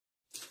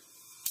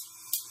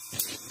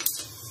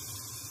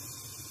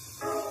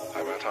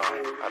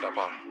At that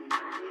bottom.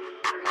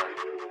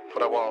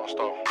 Put that wall on the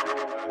stove.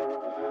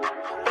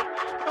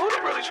 Who they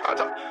really try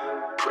to talk?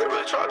 Who they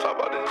really try to talk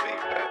about this beef,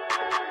 man?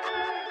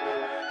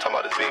 Talking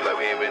about this beef like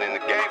we ain't been in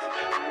the game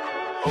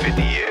for 50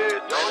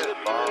 years.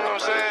 You know what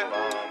I'm saying?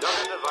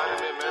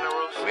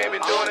 We ain't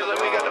been doing it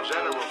like we got the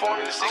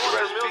formula, the secret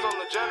recipe.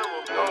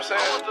 You know what I'm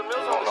saying?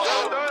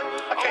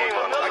 I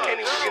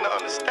can't even begin to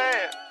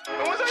understand.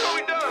 And when's that gonna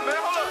be done, man?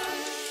 Hold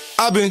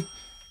up. I've been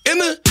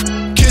in the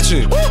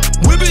kitchen,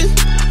 whipping.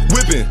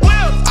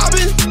 I've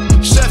been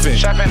chefing,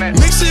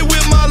 mix it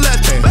with my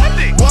left hand.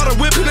 Water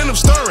whipping and I'm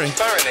stirring.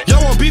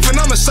 Y'all want beef and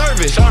I'ma serve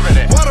it.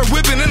 Water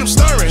whipping and I'm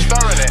stirring.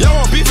 Y'all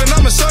want beef and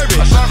I'ma serve it.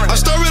 I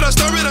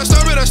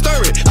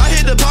stir it. I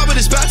hit the pot with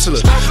a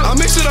spatula. I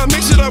mix it, I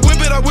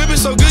whip it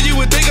so good you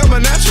would think I'm a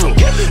natural.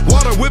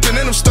 Water whipping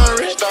and I'm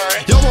stirring.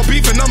 Y'all want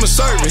beef and I'ma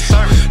serve it.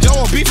 Y'all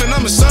want beef and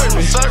I'ma serve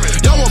it.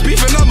 Y'all want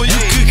beef and I'ma.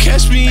 You could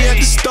catch me at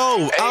the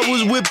stove. I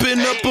was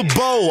whipping up a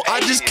bowl. I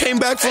just came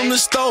back from the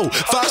stove.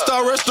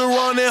 5-star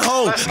restaurant at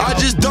home. I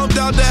just dumped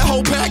out that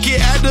whole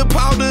packet, add the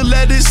powder,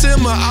 let it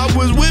simmer. I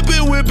was whipping.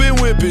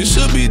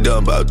 Should be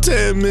done about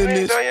 10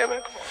 minutes.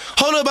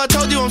 Hold up, I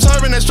told you I'm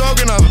serving that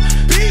stroganoff.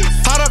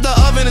 Hot off the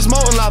oven, it's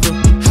molten lava.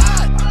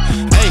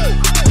 Hey,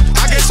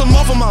 I get some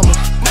more for mama.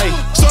 Hey,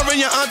 serving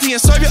your auntie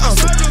and serve your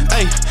uncle.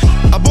 Hey,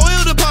 I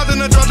boiled the pot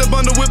and I dropped the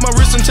bundle with my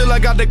wrist until I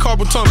got that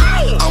carpal tunnel.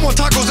 I want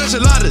tacos,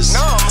 enchiladas.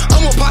 I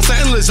want pasta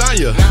and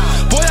lasagna.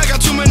 Boy, I got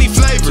too many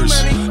flavors.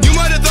 You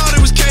might have thought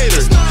it was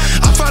catered.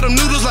 I fry them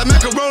noodles like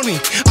macaroni.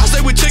 I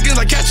stay with chickens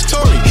like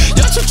cacciatore.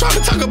 Y'all just trying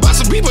to talk about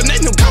some people,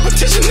 ain't no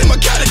competition in my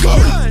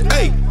category.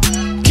 Hey,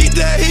 keep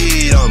that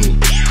heat on me.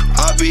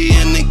 I be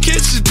in the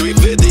kitchen,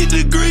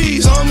 350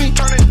 degrees, homie.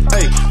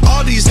 Hey,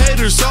 all these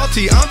haters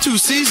salty, I'm too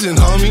seasoned,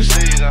 homie.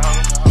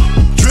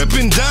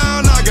 Dripping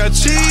down, I got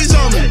cheese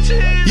on me.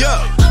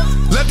 Yeah,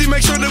 Lefty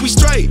make sure that we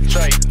straight.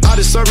 I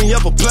just serving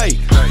up a plate.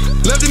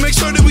 Lefty make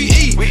sure that we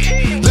eat.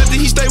 Lefty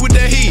he stay with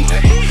that heat.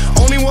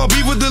 Only want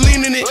beef with the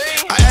lean in it.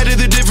 I added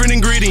the different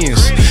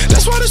ingredients.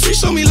 That's why the streets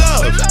show me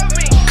love,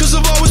 cause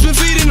I've always been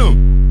feeding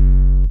them.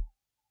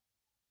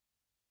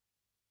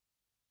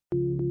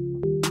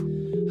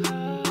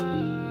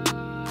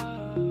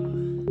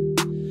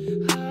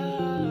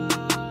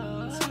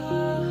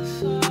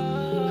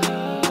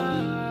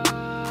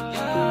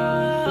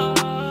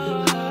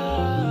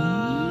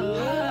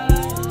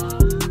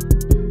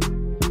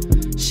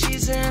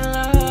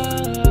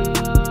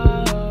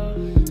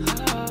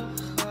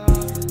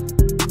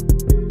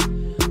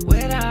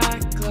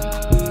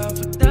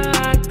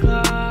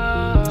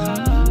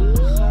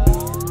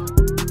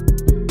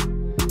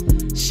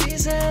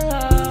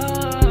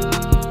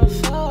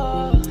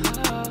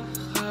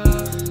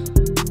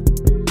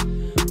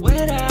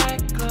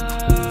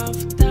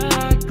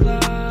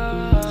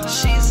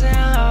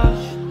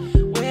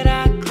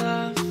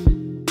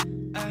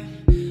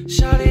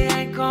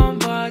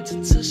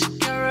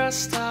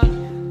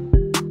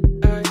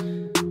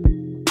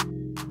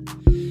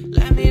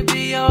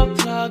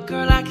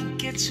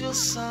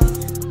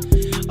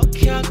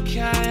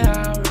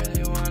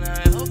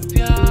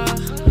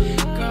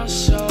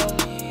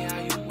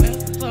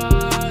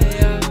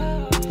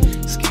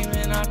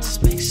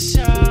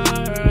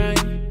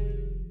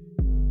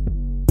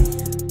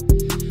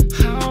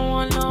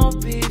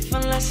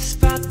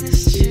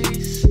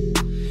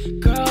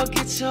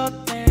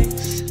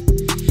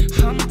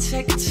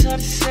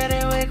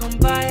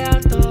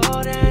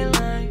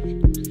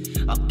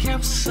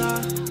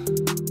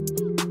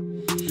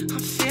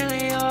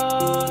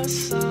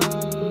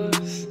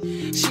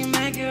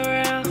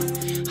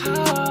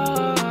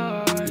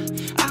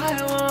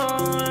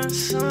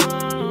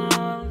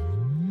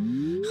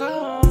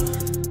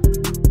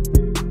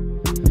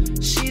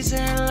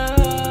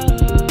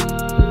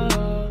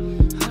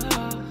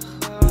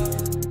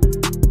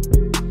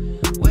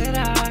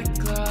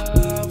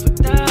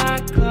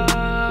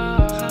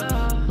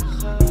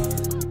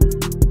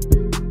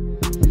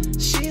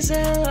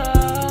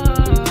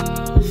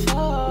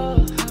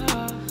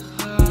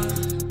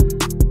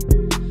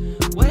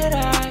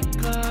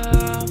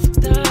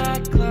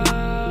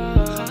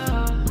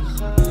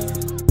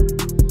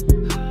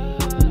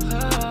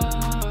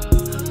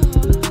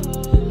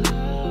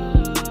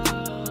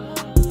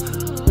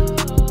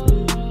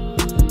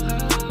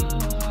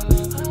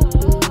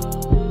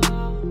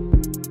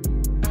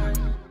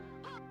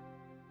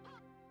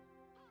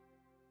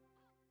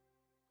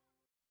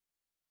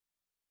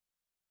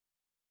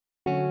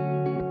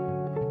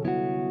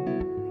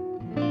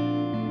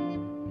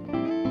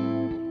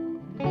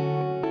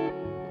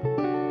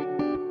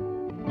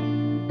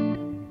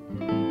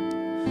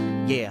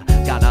 Yeah,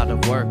 got out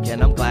of work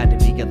and I'm glad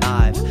to be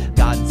alive.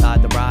 Got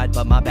inside the ride,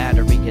 but my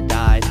battery had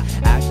died.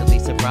 Actually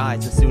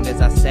surprised as soon as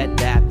I said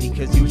that,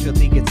 because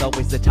usually it's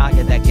always the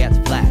tire that gets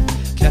flat.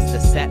 Just a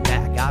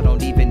setback, I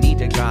don't even need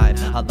to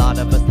drive. A lot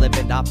of us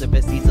living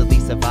optimists easily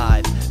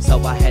survive.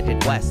 So I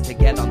headed west to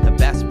get on the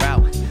best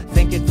route.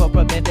 Thinking for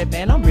a minute,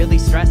 man, I'm really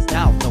stressed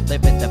out. Don't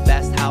live in the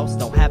best house,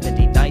 don't have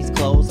any nice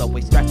clothes.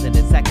 Always stressing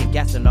and second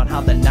guessing on how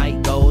the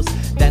night goes.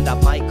 Then I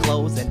might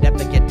close and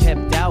never get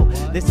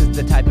This is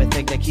the type of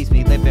thing that keeps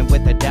me living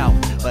with a doubt.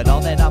 But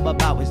all that I'm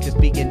about is just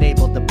being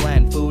able to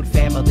blend food,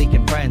 family,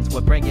 and friends.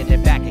 We're bringing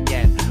it back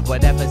again.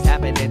 Whatever's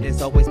happening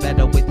is always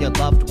better with your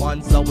loved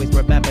ones. Always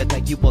remember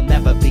that you will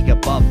never be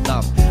above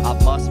them.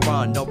 I must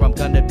run or I'm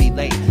gonna be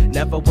late.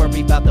 Never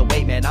worry about the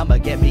wait, man, I'ma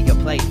get me a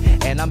plate.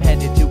 And I'm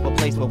headed to a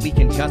place where we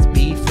can just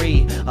be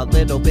free. A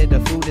little bit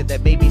of food and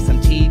then maybe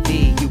some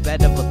TV. You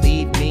better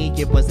believe me,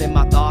 it was in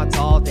my thoughts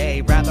all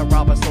day. Rather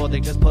rob a store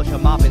than just push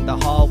them off in the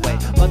hallway.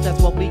 But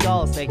that's what we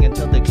all say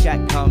until the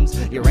check comes.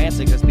 Your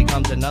answer just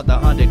becomes another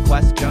 100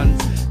 questions.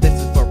 This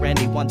is for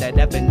anyone that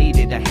ever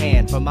needed a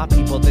hand. From my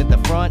people in the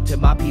front to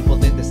my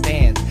people in the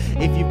stands.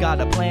 If you got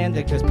a plan,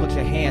 then just put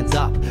your hands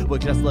up. We're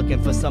just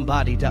looking for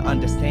somebody to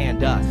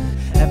understand us.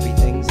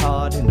 Everything's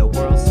hard and the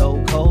world's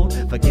so cold.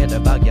 Forget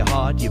about your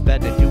heart, you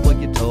better do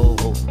what you're told.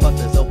 But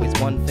there's always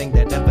one thing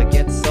that never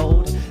gets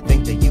sold.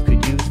 Think that you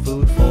could use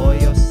food for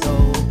your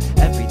soul.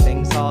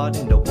 Everything's hard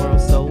and the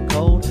world's so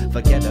cold.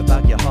 Forget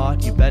about your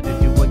heart, you better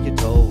do what you're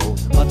told.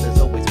 But there's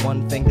always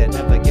one thing that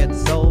never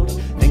gets sold.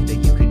 Think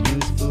that you could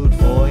use food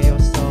for your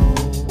soul.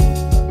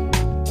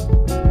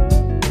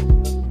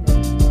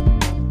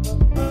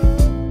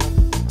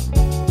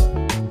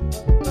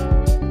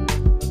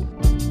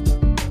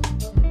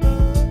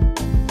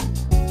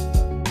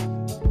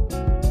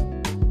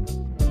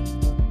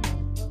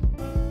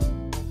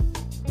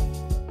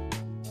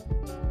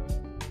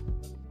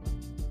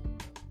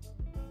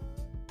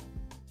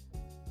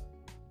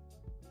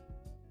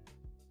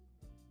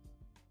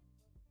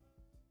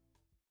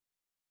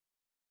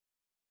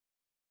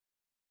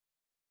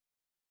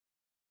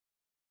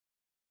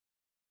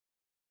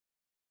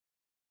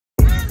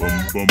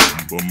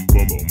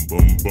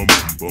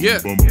 Yeah.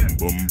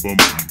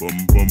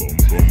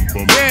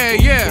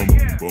 Yeah.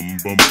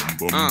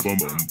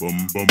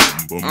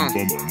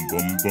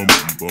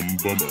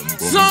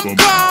 Some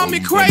call me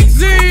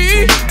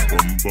crazy.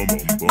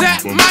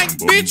 That might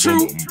be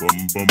true.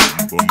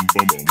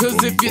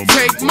 Cause if you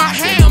take my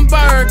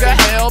hamburger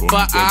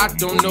helper, I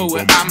don't know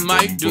what I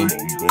might do.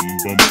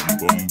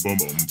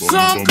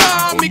 Some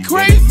call me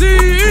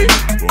crazy.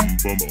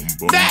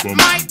 That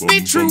might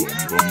be true.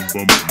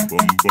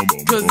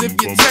 Cause if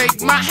you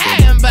take my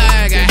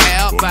hamburger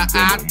helper,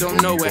 I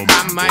don't know what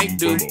I might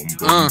do.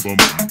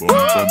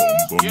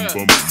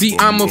 See,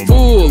 I'm a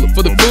fool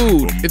for the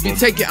food. If you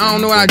take it, I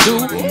don't know what I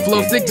do.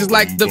 Flow sick just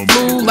like the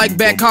flu, like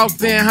back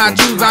coughs and hot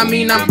juice. I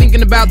mean, I'm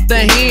thinking about the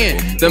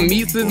hand, the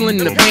meat sizzling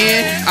in the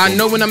pan. I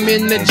know when I'm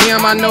in the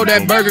gym, I know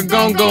that burger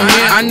gon' go in.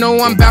 I know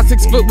I'm about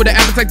 6 foot with an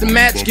appetite to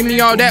match. Give me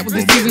all that with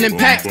the seasoning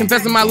packs.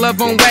 Confessing my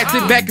love on wax,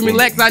 sit back and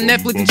relax. I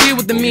Netflix and chill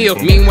with the meal.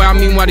 Meanwhile,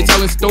 they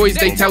telling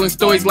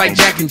stories like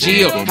Jack and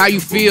Jill. How you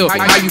feel?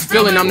 How you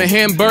feeling? I'm the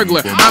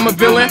Hamburglar. I'm a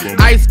villain,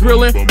 ice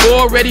grilling,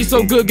 already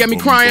so good, got me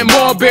crying.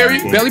 Mulberry,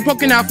 belly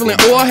poking out, feeling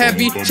all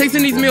heavy.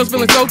 Chasing these meals,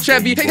 feeling so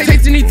chevy.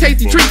 Tasting these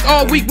tasty treats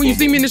all week. When you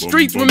see me in the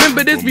streets,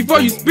 remember this before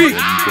you speak.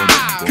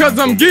 Cause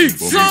I'm geek.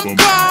 Some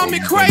call me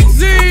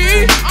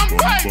crazy. I'm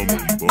crazy.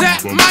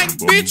 That might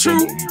be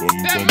true.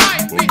 That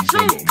might be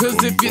true.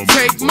 Cause if you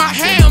take my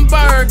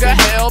hamburger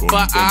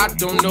helper, I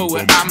don't know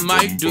what I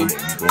might do.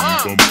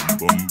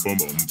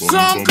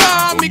 Some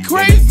call me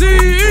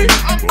crazy.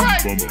 I'm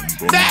crazy.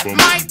 That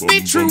might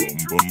be true.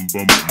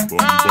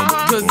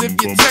 Cause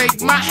if you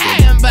take my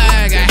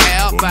hamburger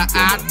helper,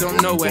 I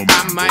don't know what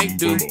I might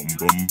do.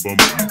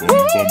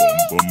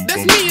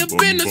 That's me up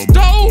in the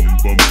stove.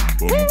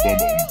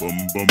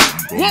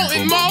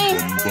 Wanting more?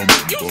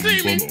 You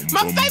see me?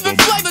 My favorite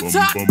flavor,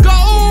 taco.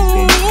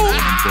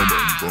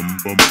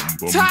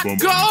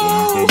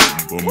 Taco.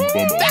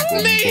 That's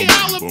me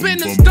all up in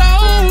the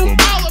stove.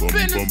 All up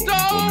in the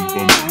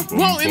stove.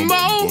 Wanting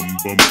more?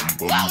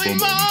 Wanting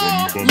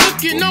more?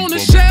 Looking on the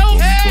shelf.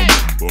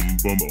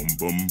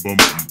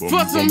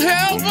 For some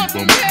help.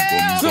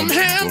 Some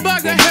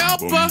hamburger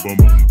helper.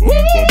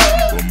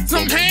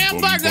 Some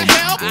hamburger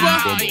helper.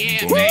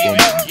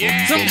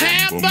 Some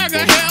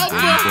hamburger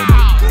helper.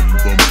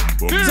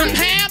 Some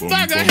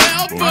hamburger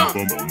helper.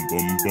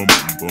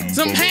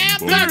 Some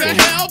hamburger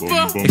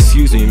helper.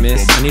 Excuse me,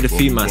 miss, I need to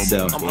feed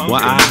myself.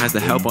 What eye has the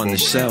help on the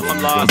shelf?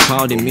 A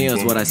quality meal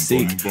is what I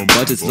seek.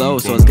 Budget's low,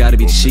 so it's gotta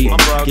be cheap.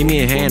 Give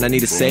me a hand, I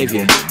need a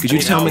savior. Could you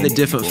tell me the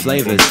different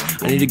flavors?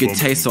 I need a good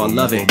taste, so I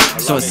love it.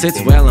 So it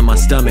sits well in my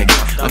stomach.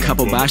 A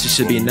couple bites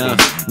should be enough.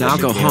 Now I'll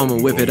go home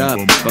and whip it up.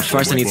 But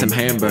first I need some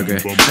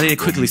hamburger. I need to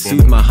quickly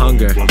soothe my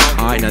hunger.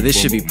 Alright, now this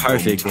should be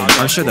perfect.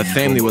 I'm sure the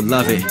family would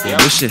love it.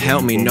 This should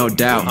help me, no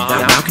doubt.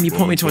 Now can you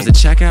point me towards the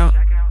checkout?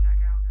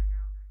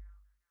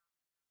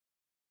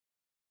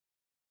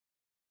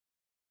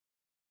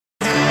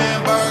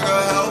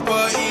 Hamburger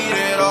helper, eat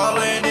it all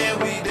and then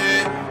we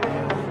did.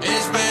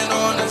 It's been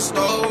on the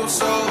stove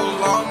so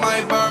long,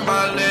 might burn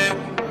my lip.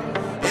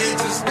 It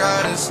just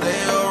gotta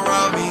stay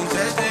around me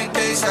just in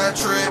case I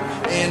trip.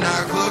 And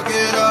I cook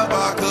it up,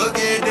 I cook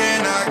it,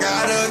 then I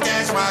gotta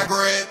catch my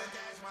grip.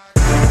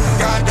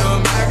 Got the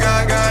mac,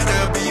 I got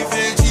the beef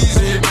and cheese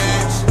it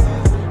mix.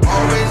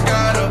 Always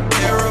got a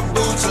pair of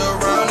boots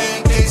around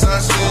in case I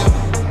slip.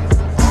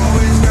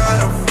 Always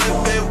gotta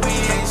flip it, we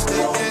ain't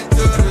sticking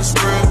to the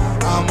script.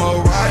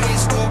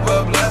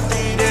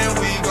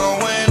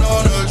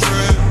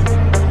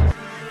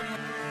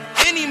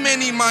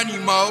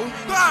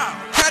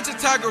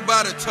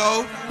 by the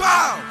toe.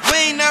 Bow. We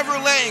ain't never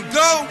letting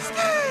go.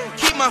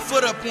 Keep my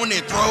foot up on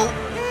their throat.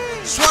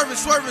 Swerving,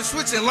 swerving,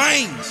 switching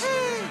lanes.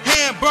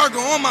 Hamburger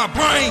on my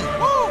brain.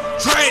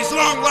 Dreads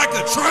long like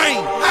a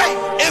train.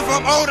 If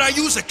I'm old, I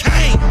use a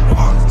cane.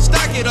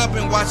 Stack it up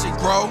and watch it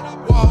grow.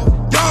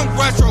 Young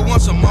retro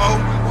want some more.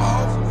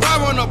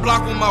 Ride on the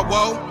block with my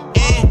woe.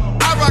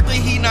 And I rock the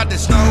heat, not the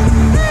snow.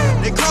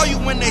 They call you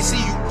when they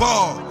see you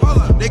ball.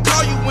 They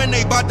call you when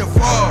they bout to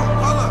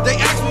fall. They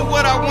ask me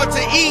what I want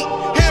to eat.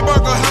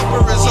 Hamburger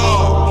helper is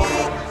all.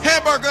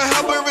 Hamburger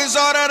helper is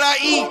all that I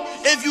eat.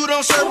 If you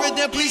don't serve it,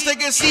 then please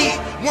take a seat.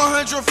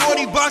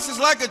 140 boxes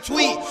like a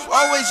tweet.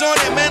 Always on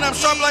it, man, I'm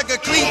sharp like a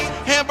cleat.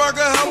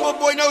 Hamburger helper,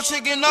 boy, no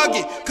chicken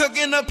nugget. Cook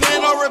in the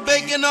pan or a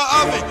bake in the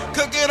oven.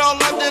 Cook it all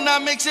up, then I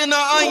mix in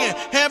the onion.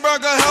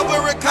 Hamburger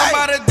helper, it come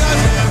by the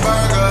dozen.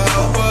 Hamburger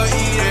helper,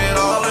 eat it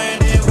all and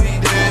then we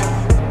did.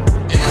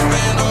 It's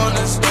been on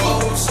the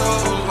stove so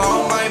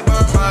long, might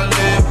burn my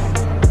lip.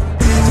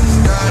 It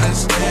just gotta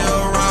stay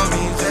around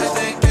me just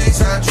in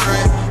case I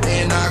trip.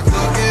 And I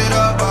cook it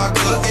up, I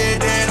cook it,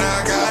 then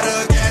I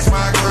gotta catch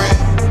my grip.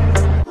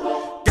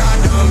 Got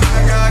the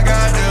mac, I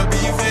got the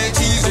beef and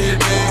cheese it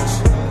mix.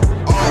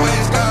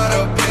 Always got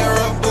a pair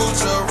of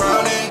boots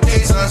around in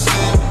case I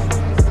slip.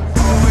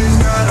 Always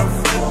gotta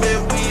flip it,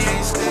 we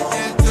ain't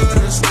sticking to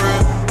the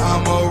script.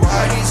 I'm a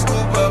righty,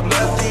 scoop up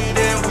lefty,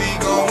 then we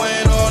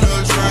going on a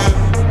trip.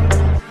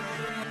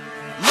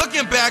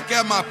 Looking back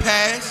at my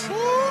past,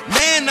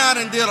 man, I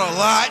done did a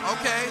lot.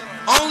 Okay.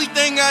 Only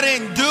thing I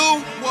didn't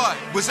do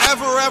was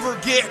ever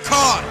get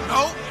caught.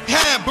 Nope.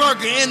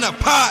 Hamburger in the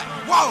pot.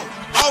 Whoa.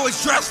 Always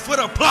dressed for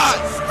the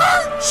plot.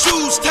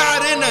 Shoes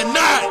tied in a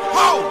knot.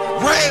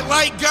 Whoa. Red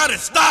light gotta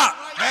stop.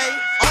 Hey.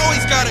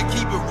 Always gotta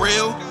keep it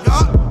real.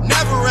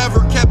 Never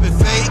ever kept it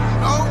fake.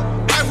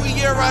 Every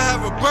year I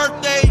have a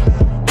birthday.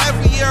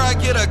 Every year I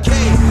get a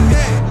cake.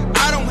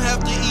 I don't have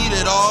to eat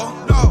it all.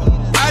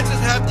 I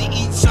just have to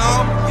eat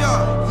some.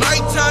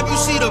 Nighttime you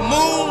see the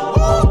moon.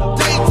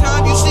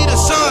 Daytime you see the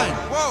sun.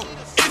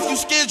 If you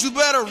scared you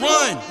better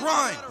run.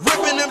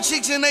 Ripping them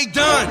cheeks and they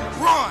done.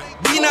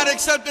 We not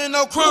accepting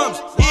no crumbs.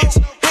 It's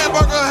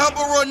hamburger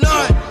helper or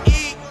none.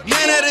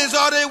 Man, that is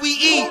all that we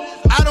eat.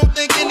 I don't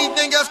think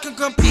anything else can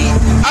compete.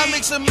 I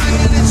mix a mac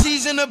and the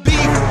cheese and the beef.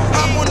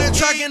 I'm on the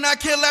track and I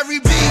kill every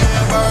beat.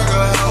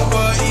 Hamburger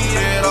helper, eat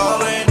it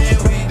all and then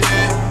we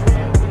did.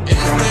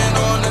 It's been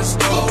on the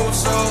stove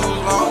so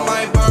long,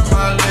 might burn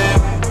my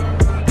lip.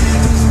 It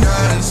just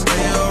gotta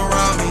stay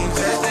around me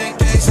just in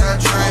case I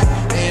trip.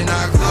 And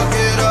I cook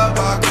it up,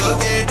 I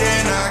cook it,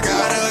 then I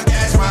gotta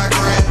catch my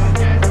grip.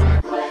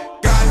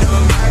 Got the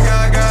mac,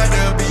 I got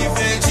the beef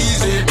and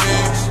cheese it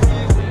mix.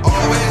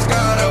 Always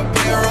got a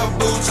pair of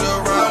boots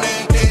around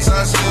in case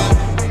I slip.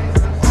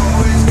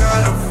 Always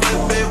gotta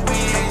flip it, we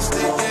ain't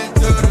sticking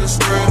to the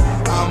script.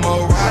 I'm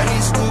a righty,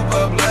 scoop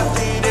up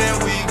lefty, then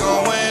we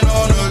going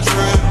on a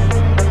trip.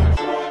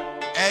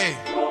 Hey,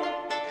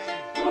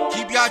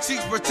 keep y'all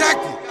cheeks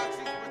protected.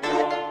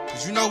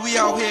 Cause you know we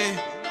out here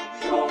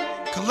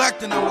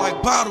collecting them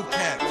like bottle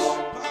caps.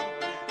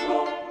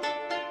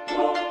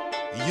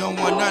 And you don't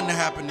want nothing to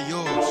happen to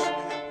yours.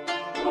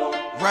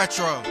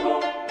 Retro.